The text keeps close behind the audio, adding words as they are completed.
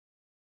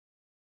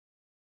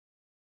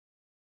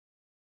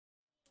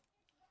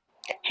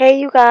Hey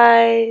you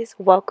guys,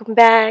 welcome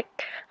back.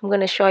 I'm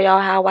gonna show y'all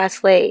how I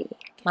slay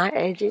my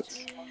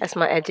edges. That's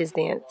my edges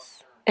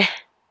dance.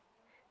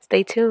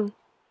 Stay tuned.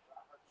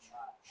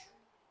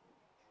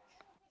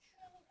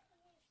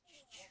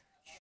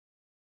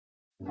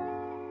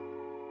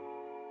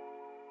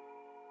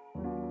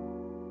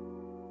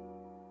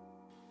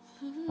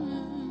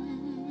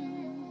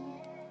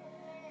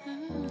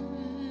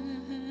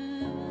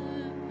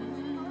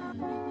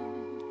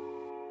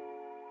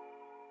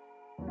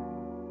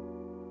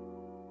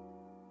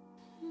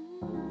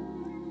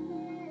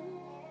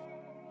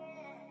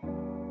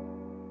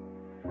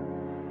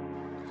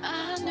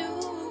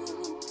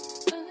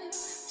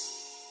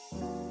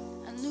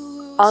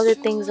 All the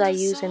things I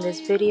use in this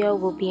video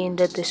will be in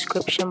the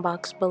description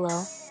box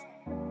below.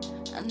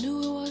 I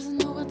knew it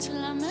wasn't over till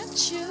I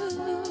met you.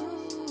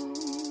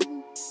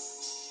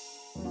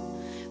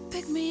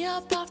 Pick me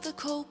up off the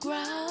cold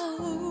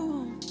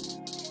ground.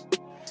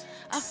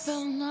 I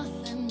felt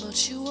nothing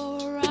but you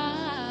were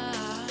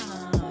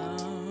around.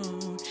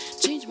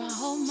 Changed my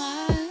whole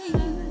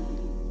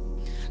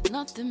mind.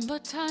 Nothing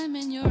but time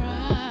in your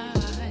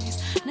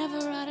eyes.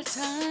 Never out of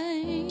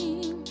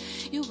time.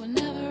 You were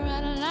never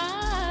out of line.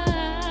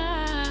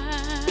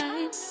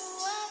 I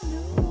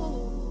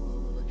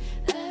knew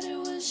that it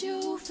was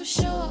you for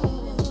sure.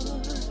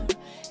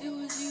 It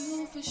was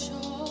you for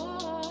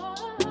sure.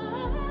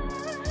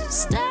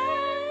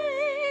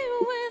 Stay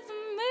with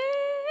me,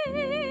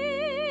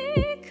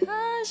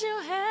 'cause you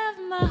have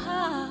my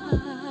heart.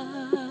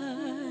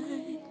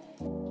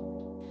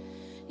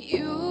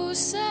 You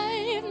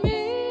saved me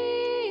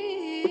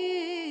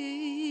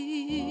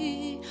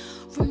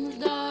from the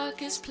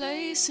darkest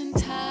place in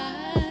time.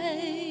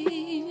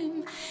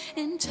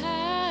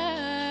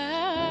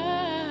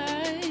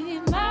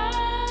 I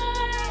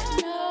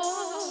know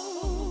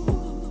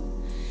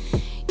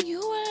you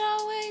will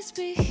always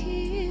be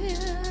here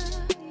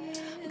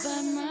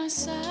by my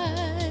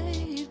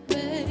side,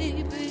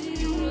 baby.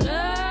 You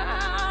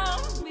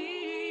love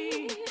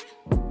me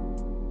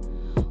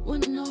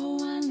when no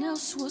one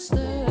else was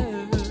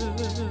there.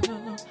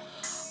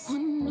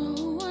 When no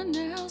one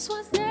else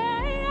was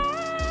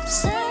there.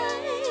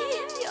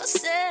 Save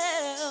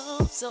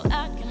yourself so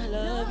I can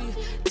love you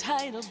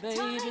tighter,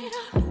 baby.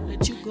 Don't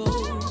let you go,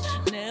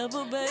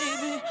 never,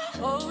 baby.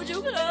 Hold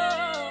you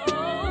close.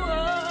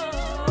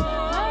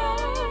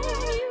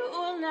 You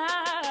and I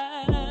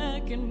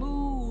can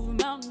move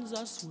mountains,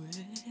 I swear.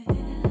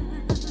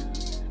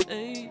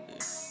 Baby,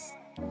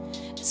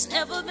 it's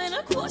never been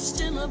a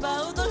question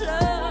about the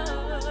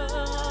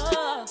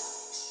love.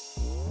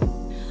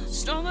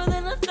 Stronger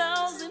than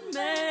 1,000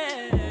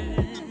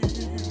 men.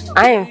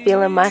 I am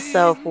feeling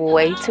myself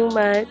way too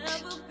much.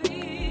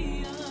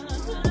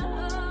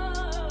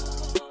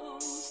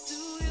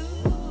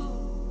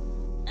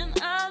 And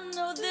I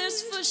know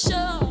this for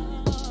sure.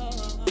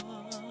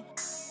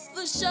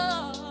 For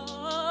sure.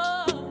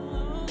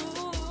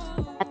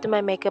 After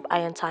my makeup, I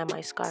untie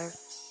my scarf.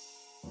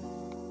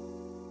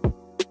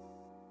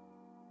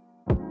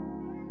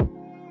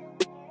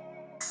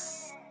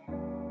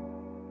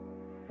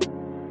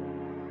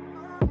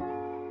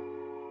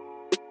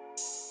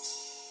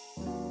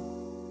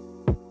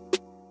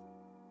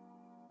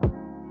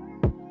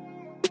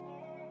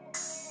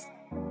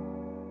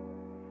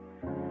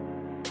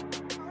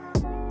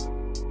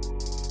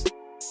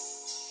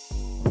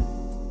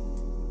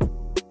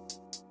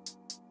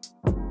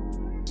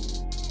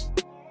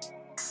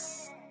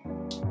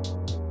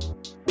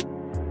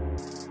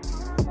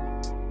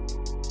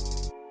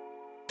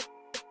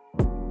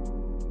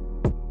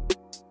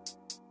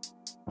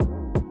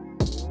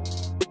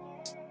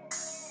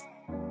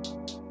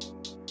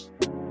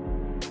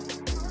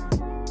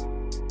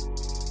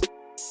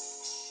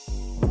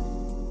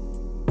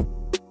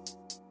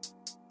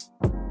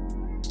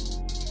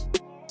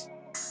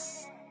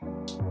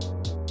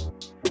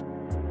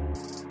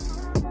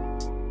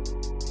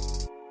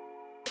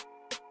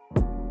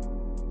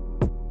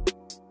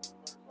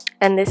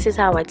 And this is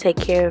how I take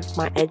care of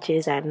my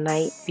edges at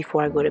night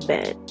before I go to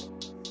bed.